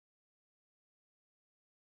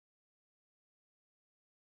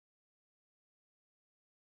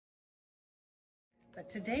But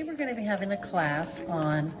today we're going to be having a class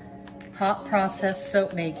on hot process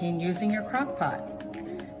soap making using your crock pot.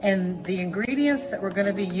 And the ingredients that we're going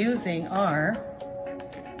to be using are,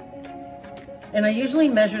 and I usually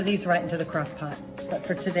measure these right into the crock pot, but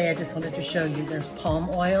for today I just wanted to show you there's palm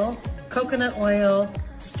oil, coconut oil,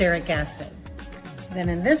 stearic acid. Then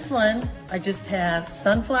in this one, I just have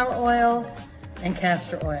sunflower oil and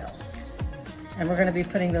castor oil. And we're going to be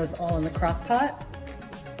putting those all in the crock pot.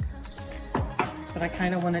 But I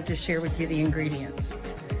kind of wanted to share with you the ingredients.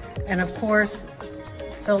 And of course,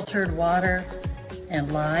 filtered water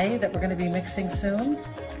and lye that we're going to be mixing soon.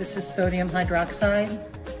 This is sodium hydroxide.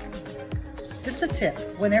 Just a tip,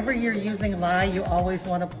 whenever you're using lye, you always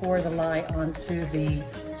want to pour the lye onto the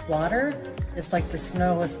water. It's like the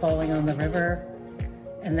snow is falling on the river,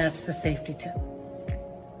 and that's the safety tip.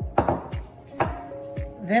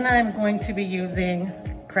 Then I'm going to be using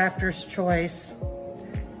Crafter's Choice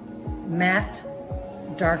Matte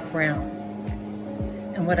Dark Brown.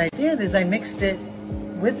 And what I did is I mixed it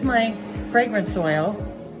with my fragrance oil.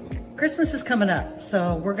 Christmas is coming up,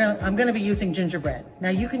 so I'm gonna be using gingerbread. Now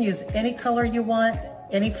you can use any color you want,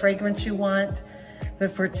 any fragrance you want,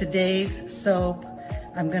 but for today's soap,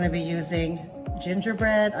 I'm gonna be using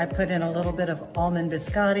gingerbread. I put in a little bit of almond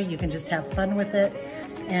biscotti. You can just have fun with it.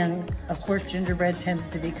 And of course, gingerbread tends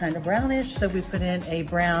to be kind of brownish, so we put in a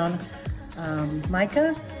brown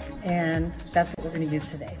mica, and that's what we're gonna use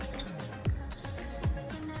today.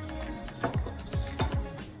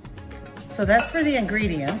 So that's for the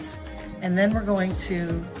ingredients, and then we're going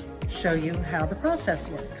to show you how the process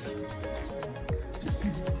works.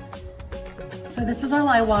 So this is our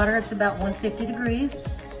lye water. It's about 150 degrees.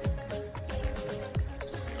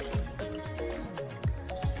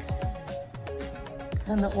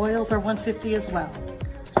 And the oils are 150 as well.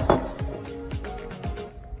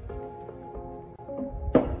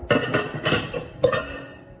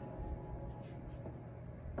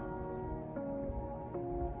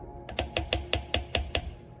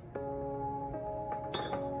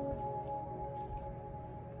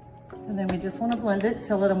 And then we just want to blend it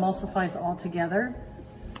till it emulsifies all together.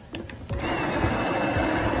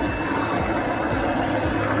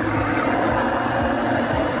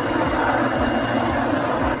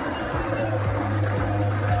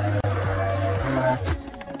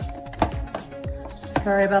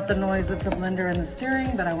 Sorry about the noise of the blender and the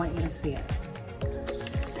stirring, but I want you to see it.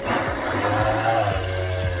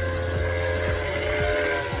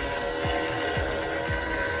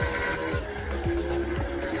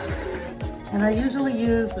 And I usually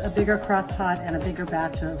use a bigger crock pot and a bigger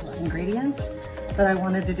batch of ingredients, but I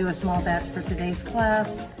wanted to do a small batch for today's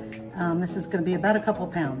class. This is going to be about a couple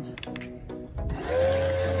pounds.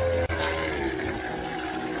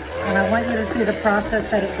 And I want you to see the process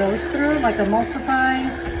that it goes through, like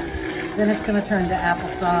emulsifies, then it's going to turn to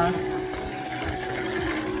applesauce.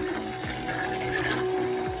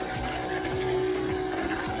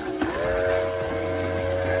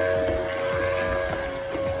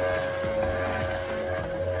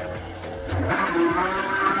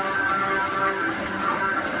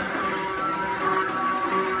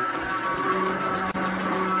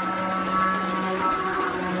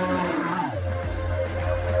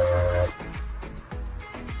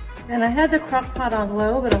 And I had the crock pot on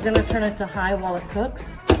low, but I'm going to turn it to high while it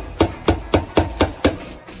cooks.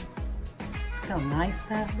 Look how nice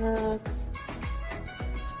that looks.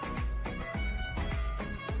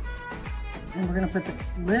 And we're going to put the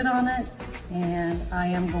lid on it, and I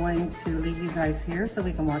am going to leave you guys here so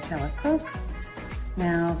we can watch how it cooks.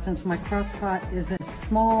 Now, since my crock pot is a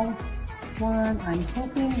small one, I'm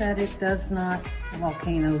hoping that it does not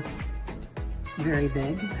volcano very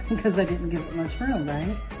big because I didn't give it much room,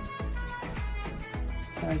 right?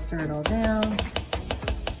 So I stir it all down.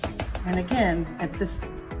 And again, at this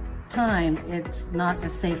time, it's not a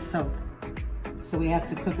safe soap. So we have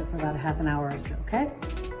to cook it for about a half an hour or so, okay?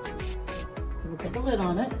 So we'll put the lid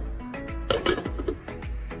on it.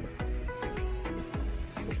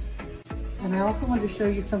 And I also wanted to show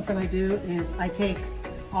you something I do is I take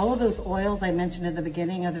all of those oils I mentioned at the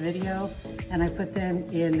beginning of the video and I put them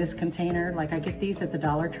in this container. Like I get these at the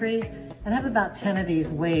Dollar Tree and I have about 10 of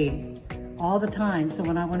these weighed all the time. So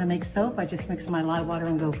when I want to make soap, I just mix my lye water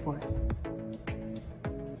and go for it.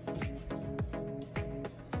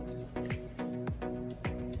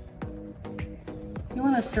 You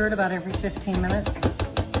want to stir it about every 15 minutes.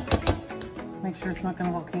 Make sure it's not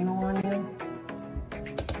going to volcano on you.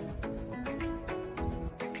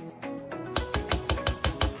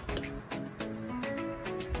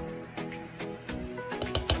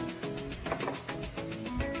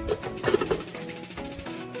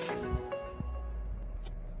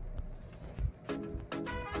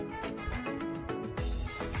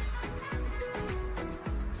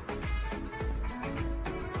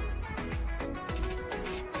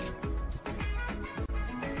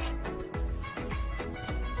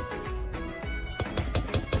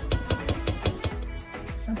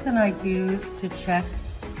 something I use to check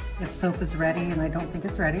if soap is ready, and I don't think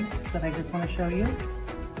it's ready, but I just want to show you,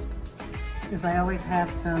 is I always have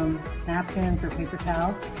some napkins or paper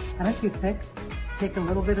towel and a toothpick. Take a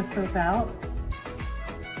little bit of soap out,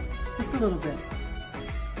 just a little bit.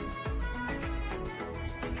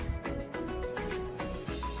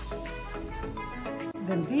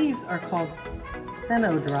 Then these are called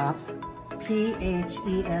Pheno drops,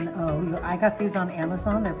 P-H-E-N-O. I got these on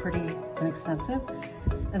Amazon, they're pretty inexpensive.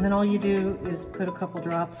 And then all you do is put a couple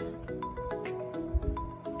drops.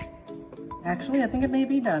 Actually, I think it may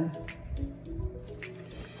be done.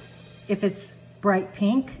 If it's bright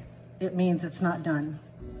pink, it means it's not done.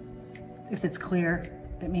 If it's clear,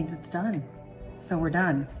 it means it's done. So we're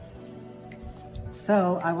done.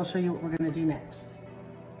 So I will show you what we're gonna do next.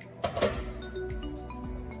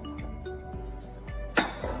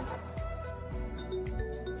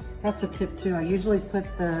 That's a tip too. I usually put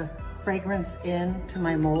the fragrance into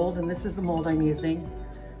my mold, and this is the mold I'm using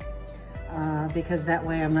because that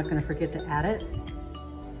way I'm not going to forget to add it.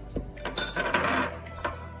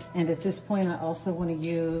 And at this point I also want to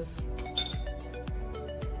use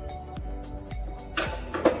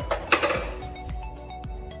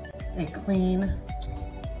a clean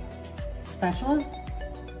spatula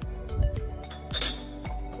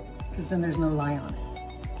because then there's no lye on it.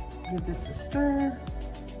 Give this a stir.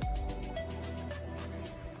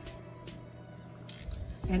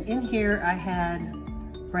 And in here I had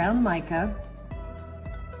brown mica,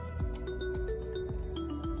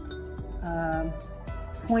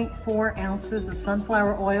 0.4 ounces of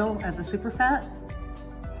sunflower oil as a super fat,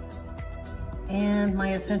 and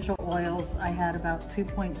my essential oils, I had about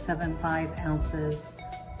 2.75 ounces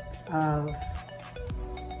of,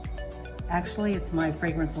 actually it's my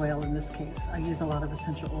fragrance oil in this case. I use a lot of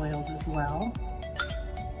essential oils as well.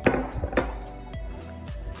 Turn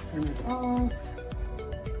it off.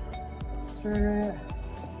 Stir it.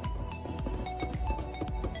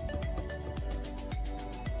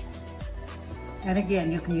 And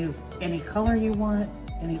again, you can use any color you want,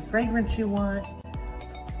 any fragrance you want,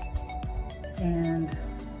 and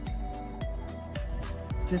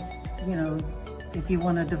just, you know, if you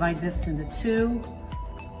want to divide this into two,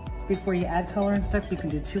 before you add color and stuff, you can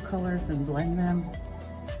do two colors and blend them,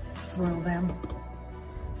 swirl them.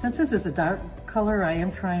 Since this is a dark color, I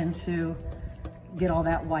am trying to get all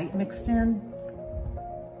that white mixed in.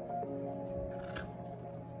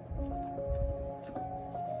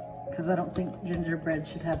 Because I don't think gingerbread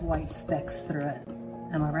should have white specks through it.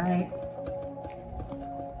 Am I right?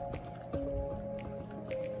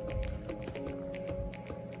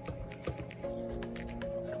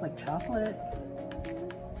 Looks like chocolate.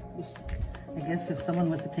 I guess if someone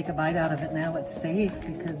was to take a bite out of it now, it's safe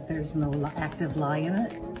because there's no active lye in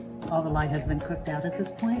it. All the lye has been cooked out at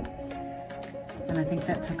this point. And I think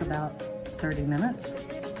that took about 30 minutes,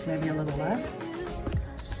 maybe a little less.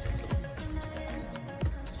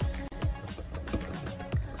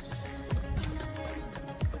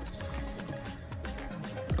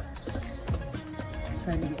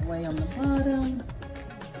 Trying to get way on the bottom.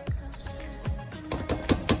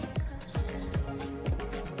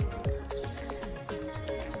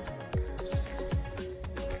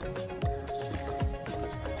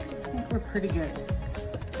 I think we're pretty good.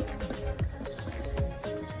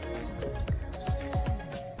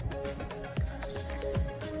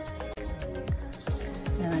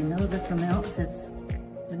 And I know this amount fits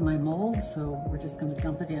in my mold, so we're just going to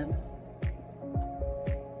dump it in.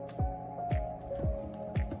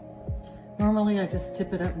 Normally I just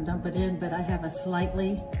tip it up and dump it in, but I have a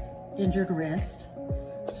slightly injured wrist,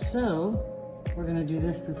 so we're going to do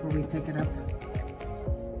this before we pick it up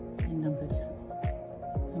and dump it in.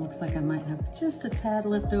 It looks like I might have just a tad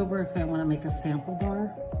left over if I want to make a sample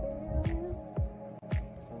bar.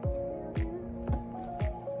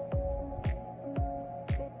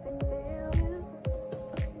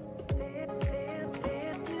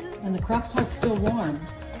 And the crock pot's still warm,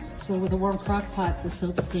 so with a warm crock pot, the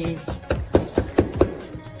soap stays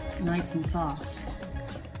nice and soft.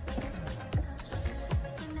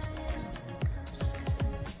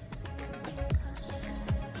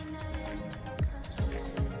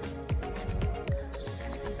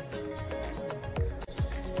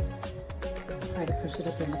 Try to push it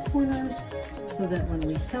up in the corners so that when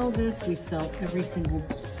we sell this, we sell every single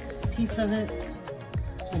piece of it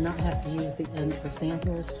and not have to use the end for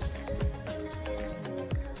samples.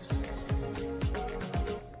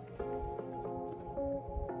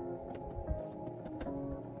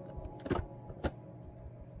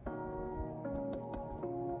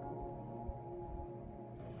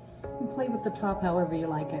 Play with the top however you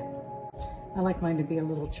like it. I like mine to be a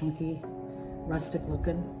little chunky. rustic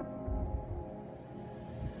looking.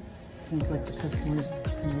 Seems like the customers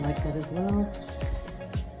like that as well.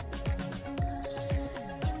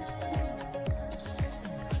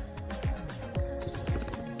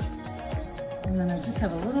 And then I just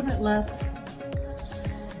have a little bit left,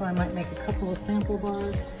 so I might make a couple of sample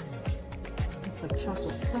bars. It's like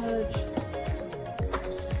chocolate fudge.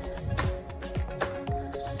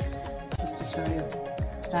 Just to show you.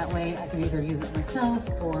 That way I can either use it myself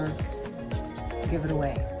or give it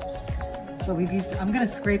away. So we've used, I'm gonna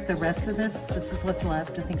scrape the rest of this. This is what's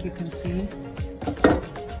left, I think you can see.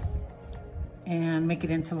 And make it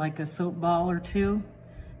into like a soap ball or two,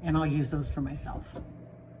 and I'll use those for myself.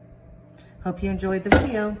 Hope you enjoyed the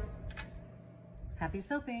video. Happy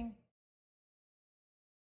soaping.